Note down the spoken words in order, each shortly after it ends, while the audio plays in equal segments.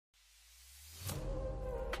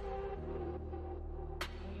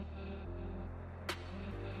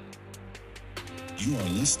You are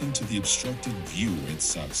listening to the Obstructed View Red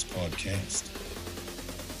Sox podcast,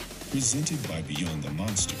 presented by Beyond the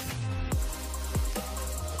Monster.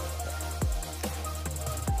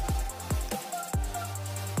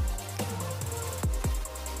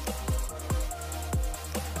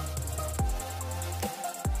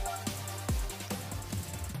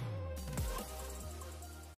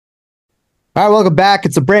 All right, welcome back.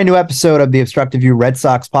 It's a brand new episode of the Obstructed View Red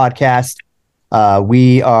Sox podcast.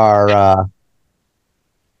 We are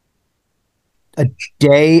a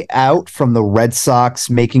day out from the Red Sox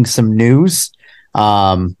making some news. We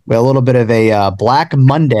had a little bit of a Black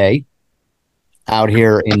Monday out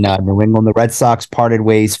here in New England. The Red Sox parted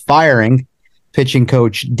ways, firing pitching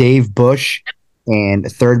coach Dave Bush and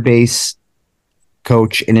third base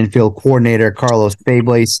coach and infield coordinator Carlos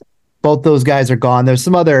Febles. Both those guys are gone. There's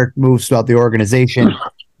some other moves throughout the organization.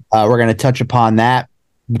 We're going to touch upon that.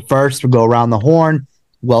 But first, we'll go around the horn,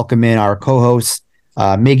 welcome in our co-host.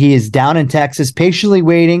 Miggy is down in Texas, patiently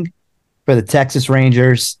waiting for the Texas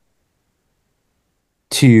Rangers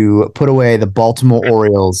to put away the Baltimore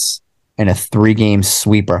Orioles in a 3-game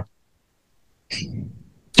sweeper.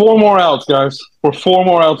 4 more outs, guys. We're 4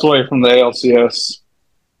 more outs away from the ALCS.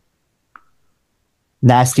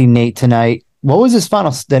 Nasty Nate tonight. What was his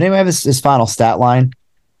final? Did anyone have his final stat line?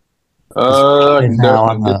 On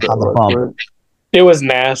the bump. It was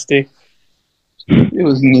nasty. It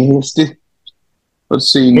was nasty. Let's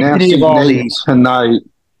see. Nasty Nate tonight.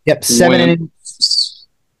 Yep, 7 innings,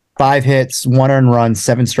 5 hits, 1 earned run,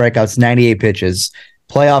 7 strikeouts, 98 pitches.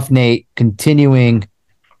 Playoff Nate continuing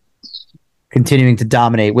to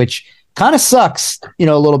dominate, which kind of sucks, a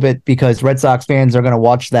little bit because Red Sox fans are going to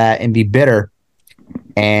watch that and be bitter.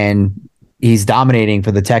 And he's dominating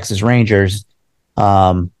for the Texas Rangers.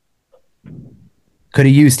 Could have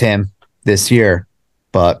used him this year,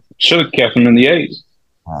 but should have kept him in the 8th.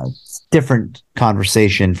 Different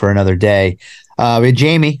conversation for another day. With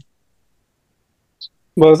Jamie.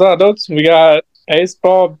 What's up, dudes? We got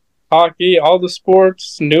baseball, hockey, all the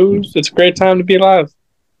sports, news. It's a great time to be alive.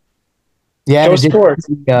 Yeah, in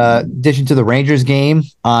addition to the Rangers game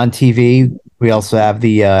on TV, we also have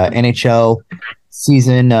the NHL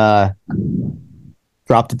season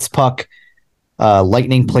dropped its puck.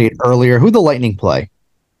 Lightning played earlier. Who'd the Lightning play?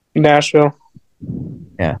 Nashville.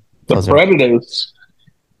 Yeah. The Predators.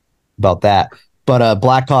 About that. But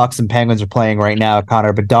Blackhawks and Penguins are playing right now.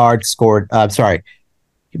 Connor Bedard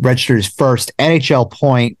registered his first NHL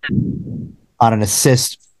point on an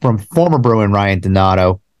assist from former Bruin Ryan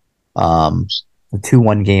Donato. The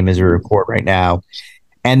 2-1 game as we record right now.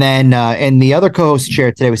 And then in the other co-host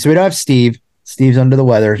chair today, so we don't have Steve. Steve's under the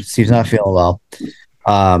weather. Steve's not feeling well.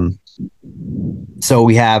 So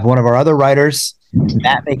we have one of our other writers,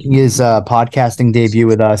 Matt, making his podcasting debut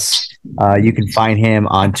with us. You can find him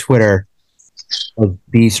on Twitter of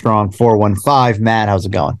BStrong415. Matt, how's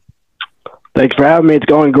it going? Thanks for having me. It's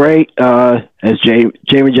going great. As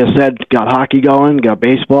Jamie just said, got hockey going, got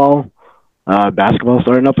baseball, basketball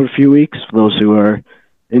starting up in a few weeks for those who are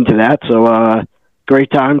into that. So great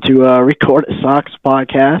time to record a Sox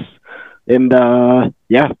podcast. And,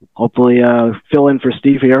 hopefully fill in for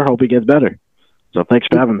Steve here. Hope he gets better. So thanks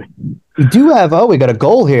for having me. We do have, we got a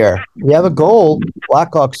goal here. We have a goal.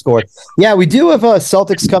 Blackhawks scored. Yeah, we do have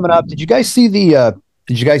Celtics coming up. Did you guys see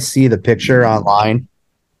the picture online?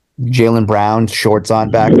 Jaylen Brown, shorts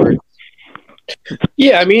on backwards.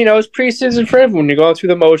 Yeah, I mean, it's preseason for everyone. You're going through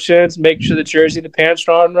the motions, make sure the jersey, the pants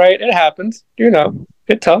are on right. It happens.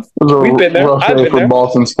 It's tough. We've been there. I've been there.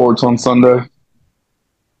 Boston sports on Sunday.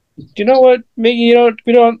 You know what, Miggy?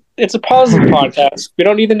 We don't. It's a positive podcast. We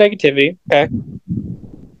don't need the negativity. Okay.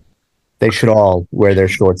 They should all wear their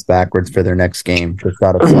shorts backwards for their next game. Just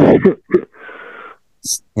out of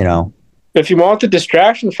If you want the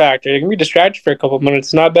distraction factor, you can be distracted for a couple of minutes.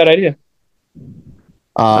 It's not a bad idea.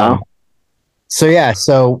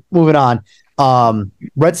 So moving on.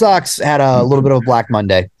 Red Sox had a little bit of a Black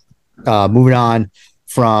Monday. Moving on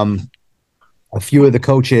from a few of the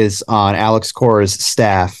coaches on Alex Cora's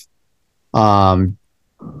staff.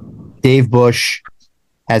 Dave Bush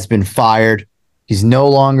has been fired. He's no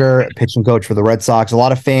longer a pitching coach for the Red Sox. A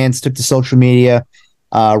lot of fans took to social media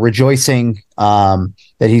rejoicing that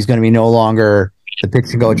he's going to be no longer the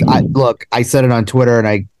pitching coach. I said it on Twitter,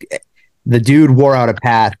 and the dude wore out a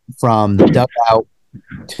path from the dugout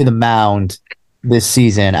to the mound this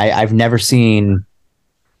season. I've never seen,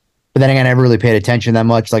 but then again, I never really paid attention that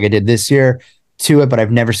much like I did this year to it, but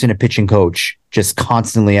I've never seen a pitching coach just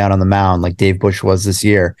constantly out on the mound like Dave Bush was this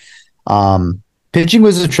year. Pitching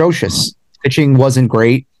was atrocious. Pitching wasn't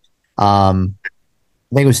great. I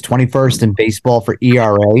think it was 21st in baseball for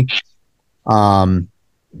ERA.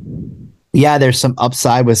 yeah, there's some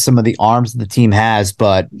upside with some of the arms that the team has,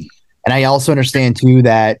 and I also understand too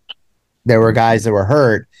that there were guys that were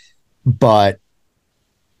hurt, but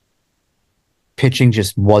pitching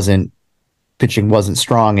wasn't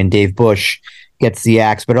strong, and Dave Bush gets the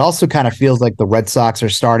axe. But it also kind of feels like the Red Sox are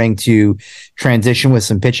starting to transition with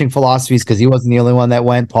some pitching philosophies, because he wasn't the only one that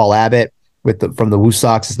went. Paul Abbott from the Woo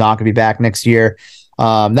Sox is not going to be back next year.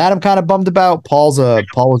 That I'm kind of bummed about. Paul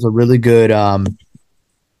was a really good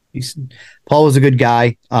Paul was a good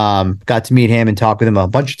guy. Got to meet him and talk with him a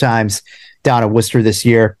bunch of times down at Worcester this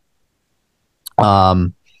year.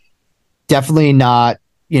 Definitely not.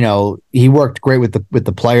 He worked great with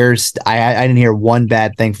the players. I didn't hear one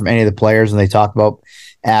bad thing from any of the players when they talked about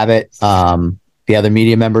Abbott. The other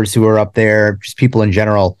media members who were up there, just people in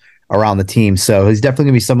general around the team. So he's definitely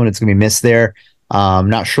going to be someone that's going to be missed there.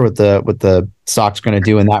 Not sure what the Sox are going to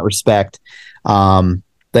do in that respect.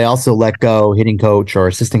 They also let go hitting coach or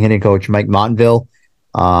assistant hitting coach Mike Montville.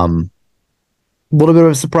 A little bit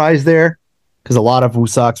of a surprise there, because a lot of Woo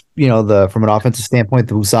Sox, from an offensive standpoint,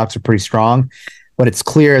 the Woo Sox are pretty strong. But it's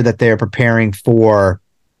clear that they're preparing for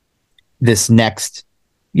this next,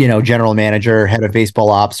 general manager, head of baseball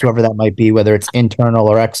ops, whoever that might be, whether it's internal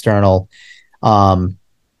or external.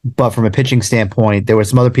 But from a pitching standpoint, there were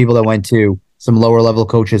some other people that went to some lower level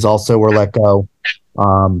coaches also were let go.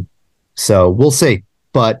 So we'll see.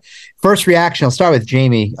 But first reaction, I'll start with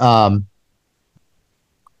Jamie. Are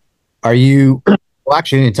you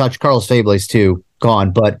actually going to touch Carlos Febles too?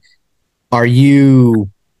 Gone, but are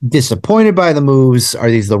you disappointed by the moves? Are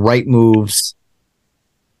these the right moves?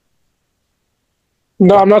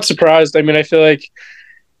 No, I'm not surprised. I mean, I feel like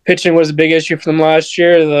pitching was a big issue for them last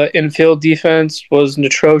year. The infield defense was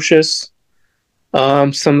atrocious.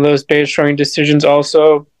 Some of those base running decisions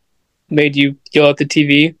also made you yell at the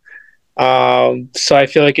TV. So I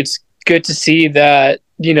feel like it's good to see that,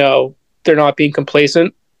 they're not being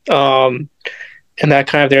complacent. And that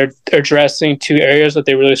kind of they're addressing two areas that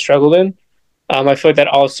they really struggled in. I feel like that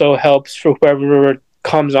also helps for whoever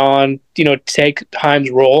comes on, take Heim's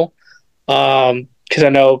role. Because I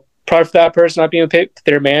know probably for that person not being picked,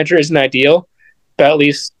 their manager isn't ideal, but at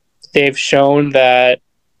least they've shown that,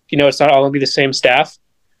 it's not all going to be the same staff.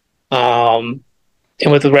 And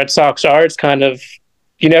with the Red Sox it's kind of,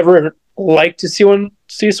 you never like to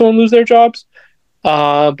see someone lose their jobs,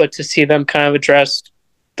 but to see them kind of address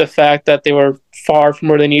the fact that they were far from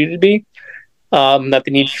where they needed to be, that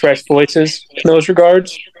they need fresh voices in those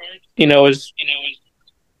regards, is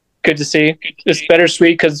good to see. It's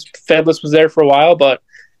bittersweet because Febles was there for a while, but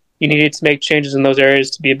you needed to make changes in those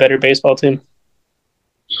areas to be a better baseball team.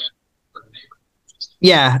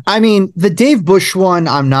 Yeah, I mean, the Dave Bush one,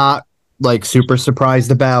 I'm not super surprised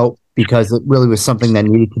about, because it really was something that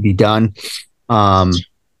needed to be done.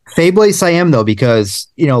 Febles I am, though, because,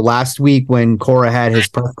 last week when Cora had his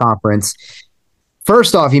press conference,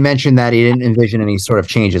 first off, he mentioned that he didn't envision any sort of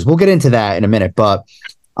changes. We'll get into that in a minute, but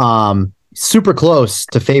super close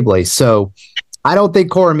to Febles. So I don't think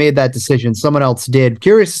Cora made that decision. Someone else did.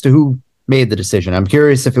 Curious as to who made the decision. I'm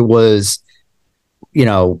curious if it was,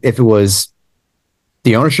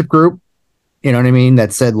 the ownership group, you know what I mean,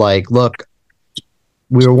 that said, look,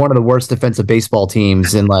 we were one of the worst defensive baseball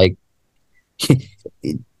teams, and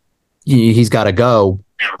he's got to go.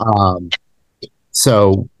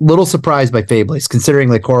 So little surprised by Febles,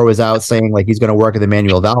 considering Cora was out saying he's going to work with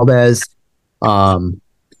Emmanuel Valdez,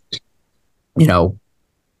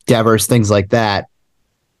 Devers, things like that.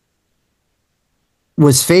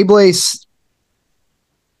 Was Febles,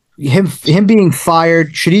 him being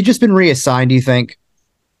fired, should he just been reassigned, do you think?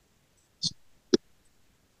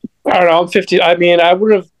 I don't know. I'm 50. I mean,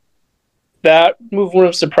 that move wouldn't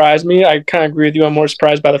have surprised me. I kind of agree with you. I'm more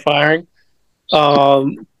surprised by the firing. I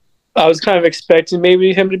was kind of expecting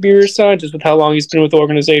maybe him to be reassigned just with how long he's been with the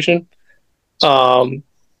organization. So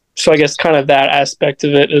I guess kind of that aspect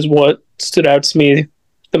of it is what stood out to me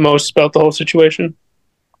the most about the whole situation.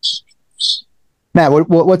 Matt,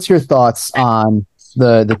 what's your thoughts on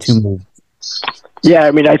the two moves? Yeah,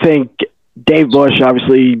 I mean, I think Dave Bush,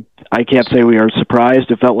 obviously, I can't say we are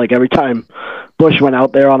surprised. It felt like every time Bush went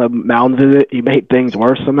out there on a mound visit, he made things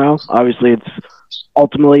worse somehow. Obviously, it's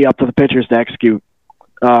ultimately up to the pitchers to execute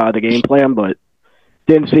the game plan, but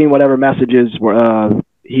didn't seem whatever messages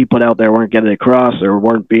he put out there weren't getting across or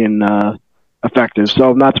weren't being effective.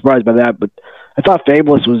 So I'm not surprised by that, but I thought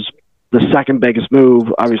Febles was the second biggest move,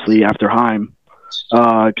 obviously, after Heim,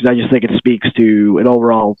 because I just think it speaks to an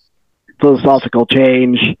overall philosophical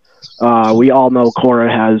change. We all know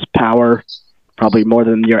Cora has power, probably more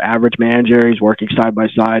than your average manager. He's working side by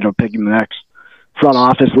side or picking the next front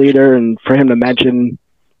office leader, and for him to mention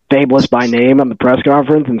Febles by name on the press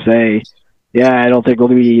conference and say, yeah, I don't think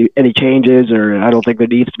there'll be any changes, or I don't think there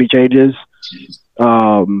needs to be changes.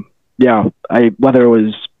 Yeah, whether it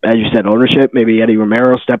was, as you said, ownership, maybe Eddie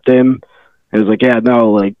Romero stepped in. It was like, yeah,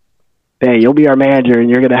 no, like, hey, you'll be our manager and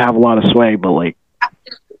you're gonna have a lot of sway, but like,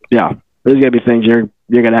 yeah, there's gonna be things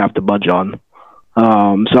you're gonna have to budge on.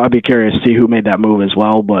 So I'd be curious to see who made that move as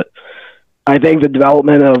well. But I think the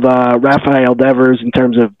development of Rafael Devers in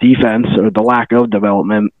terms of defense, or the lack of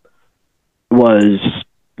development, was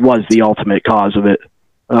the ultimate cause of it.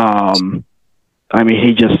 I mean,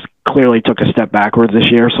 he just clearly took a step backwards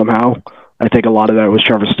this year somehow. I think a lot of that was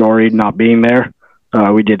Trevor Story not being there.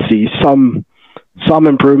 We did see some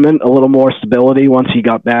improvement, a little more stability once he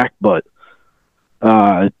got back, but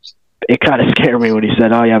it kind of scared me when he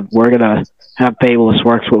said, "Oh yeah, we're gonna have Febles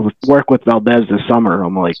work with Valdez this summer."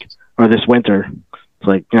 I'm like, or this winter. It's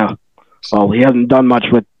like, yeah, well, he hasn't done much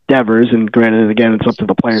with Devers, and granted, again, it's up to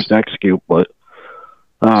the players to execute, but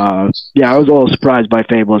yeah, I was a little surprised by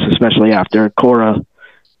Febles, especially after Cora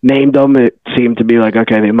named him. It seemed to be like,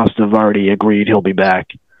 okay, they must have already agreed he'll be back.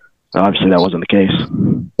 Obviously, that wasn't the case.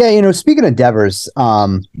 Yeah, speaking of Devers,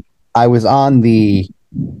 I was on the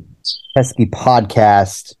Pesky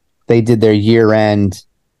podcast. They did their year-end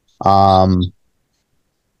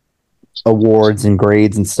awards and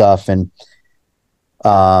grades and stuff, and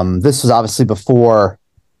this was obviously before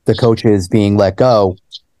the coaches being let go.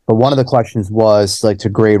 But one of the questions was like to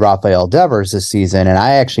grade Rafael Devers this season, and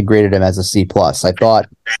I actually graded him as a C+. I thought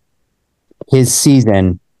his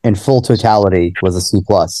season in full totality was a C+.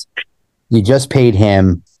 You just paid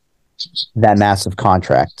him that massive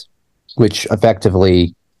contract, which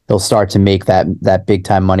effectively he'll start to make that big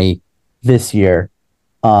time money this year.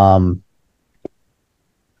 Is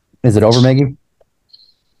it over, Miggy?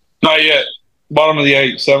 Not yet. Bottom of the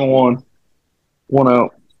 8, 7-1. 1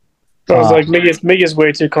 out. So I was like, Miggy's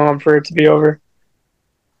way too calm for it to be over.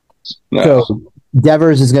 No. So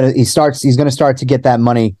Devers is he's gonna start to get that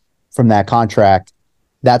money from that contract.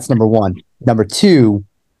 That's number one. Number two,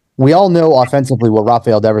 we all know offensively what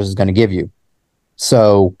Rafael Devers is going to give you.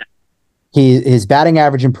 So his batting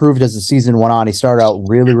average improved as the season went on. He started out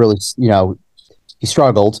really, really, he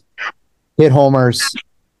struggled, hit homers,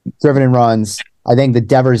 driven in runs. I think that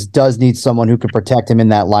Devers does need someone who can protect him in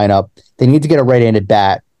that lineup. They need to get a right-handed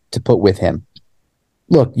bat to put with him.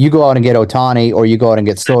 Look, you go out and get Ohtani or you go out and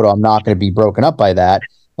get Soto, I'm not going to be broken up by that.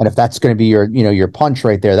 And if that's going to be your punch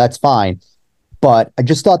right there, that's fine. But I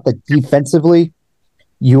just thought that defensively,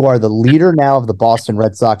 you are the leader now of the Boston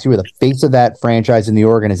Red Sox. You were the face of that franchise in the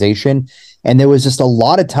organization. And there was just a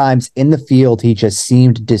lot of times in the field, he just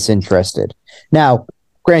seemed disinterested. Now,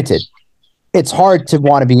 granted, it's hard to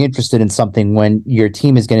want to be interested in something when your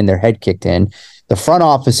team is getting their head kicked in. The front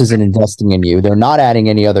office isn't investing in you. They're not adding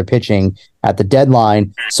any other pitching at the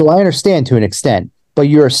deadline. So I understand to an extent, but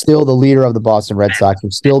you're still the leader of the Boston Red Sox.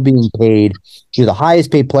 You're still being paid. You're the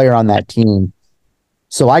highest paid player on that team.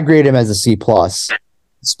 So I grade him as a C+,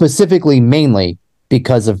 specifically mainly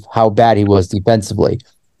because of how bad he was defensively.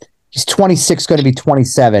 He's 26, going to be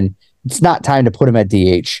 27. It's not time to put him at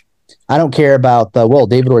DH. I don't care about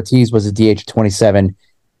David Ortiz was a DH at 27.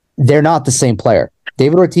 They're not the same player.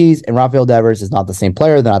 David Ortiz and Rafael Devers is not the same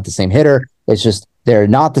player. They're not the same hitter. It's just they're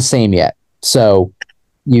not the same yet. So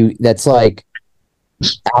that's like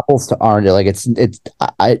apples to oranges. Like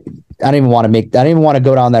I don't even want to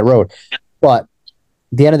go down that road. But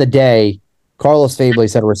at the end of the day, Carlos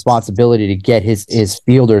Febles had a responsibility to get his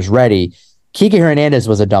fielders ready. Kike Hernandez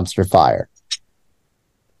was a dumpster fire.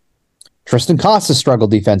 Tristan Costa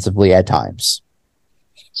struggled defensively at times.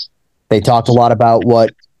 They talked a lot about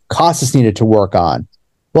what Costas needed to work on.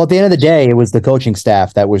 Well, at the end of the day, it was the coaching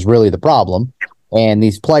staff that was really the problem. And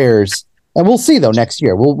these players, and we'll see though next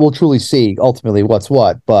year. We'll truly see ultimately what's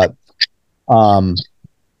what. But who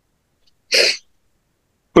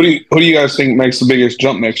do you guys think makes the biggest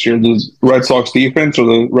jump next year? The Red Sox defense or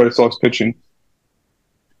the Red Sox pitching?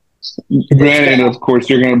 Granted, of course,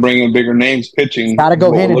 you're going to bring in bigger names pitching. Got to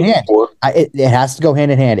go hand in hand. It has to go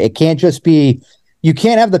hand in hand. It can't just be. You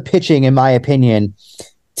can't have the pitching, in my opinion,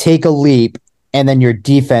 take a leap and then your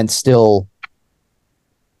defense still,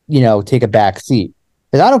 take a back seat.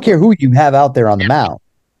 Because I don't care who you have out there on the mound.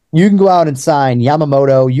 You can go out and sign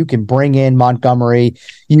Yamamoto. You can bring in Montgomery.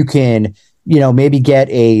 You can, maybe get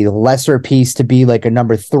a lesser piece to be like a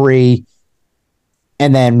number 3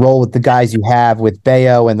 and then roll with the guys you have with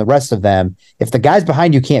Bayo and the rest of them. If the guys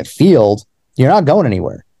behind you can't field, you're not going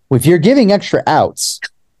anywhere. If you're giving extra outs,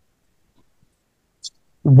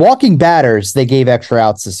 walking batters, they gave extra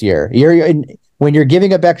outs this year. When you're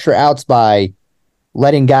giving up extra outs by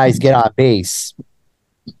letting guys get on base.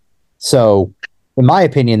 So, in my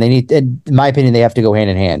opinion, they have to go hand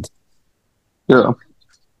in hand. Yeah.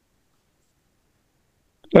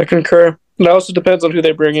 I concur. It also depends on who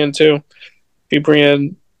they bring in too. If you bring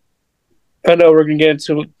in, I know we're gonna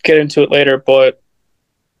get into it later, but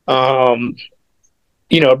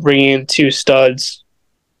bringing in two studs,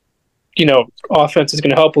 offense is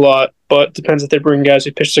gonna help a lot. But depends if they bring guys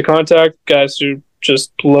who pitch to contact, guys who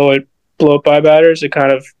just blow it by batters. It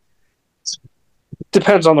kind of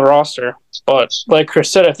depends on the roster. But like Chris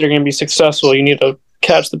said, if they're gonna be successful, you need to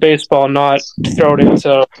catch the baseball, not throw it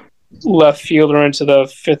into left field or into the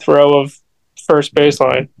fifth row of first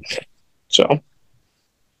baseline. So,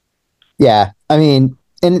 yeah, I mean,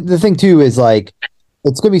 and the thing too is like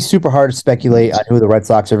it's going to be super hard to speculate on who the Red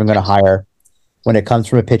Sox are even going to hire when it comes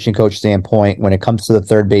from a pitching coach standpoint, when it comes to the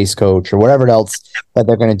third base coach or whatever else that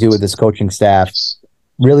they're going to do with this coaching staff.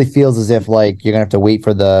 Really feels as if like you're going to have to wait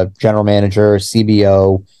for the general manager,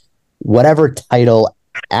 CBO, whatever title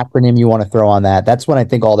acronym you want to throw on that. That's when I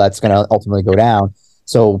think all that's going to ultimately go down.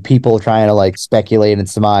 So people trying to like speculate and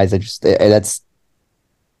surmise, I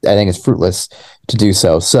think it's fruitless to do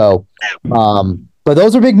so. So, but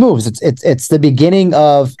those are big moves. It's the beginning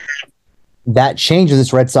of that change that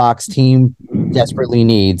this Red Sox team desperately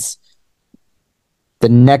needs. The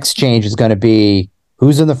next change is going to be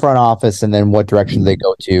who's in the front office and then what direction they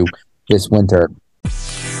go to this winter.